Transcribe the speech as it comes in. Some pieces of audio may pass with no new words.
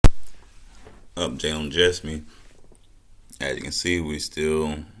update on JASMY. As you can see, we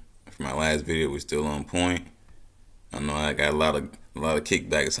still, from my last video, we still on point. I know I got a lot of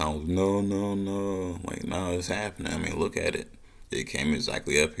kickbacks. I was no. Like, no, it's happening. I mean, look at it. It came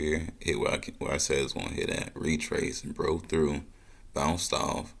exactly up here, hit where I said it's going to hit at, retrace, and broke through, bounced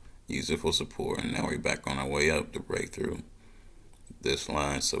off, used it for support, and now we're back on our way up to break through this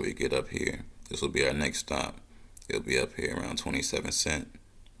line. So we get up here. This will be our next stop. It'll be up here around 27 cents,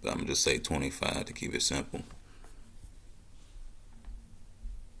 but I'm going to just say 25 to keep it simple.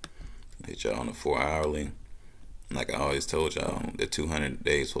 Hit y'all on the 4-hourly. Like I always told y'all, the 200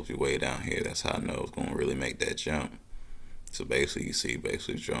 days supposed to be way down here. That's how I know it's going to really make that jump. So basically, you see,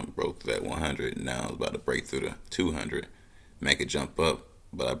 jump broke through that 100. Now it's about to break through the 200, make it jump up.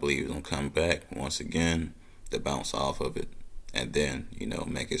 But I believe it's going to come back once again to bounce off of it. And then, you know,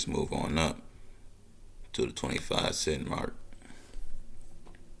 make its move on up to the 25 cent mark.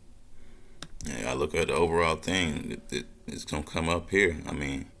 And I look at the overall thing, it's going to come up here. I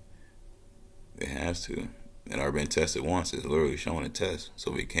mean, it has to. It already been tested once. It's literally showing a test.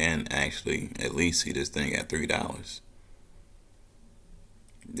 So we can actually at least see this thing at $3.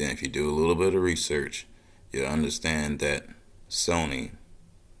 Then if you do a little bit of research, you'll understand that Sony,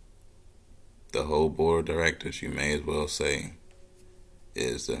 the whole board of directors, you may as well say,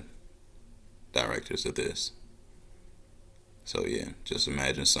 is the directors of this. So yeah, just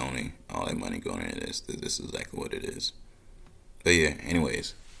imagine Sony, all that money going into this. This is exactly what it is. But yeah,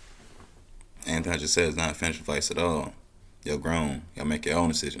 anyways, anything I just said is not financial advice at all. Y'all grown. Y'all make your own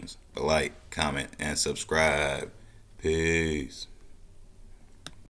decisions. But like, comment, and subscribe. Peace.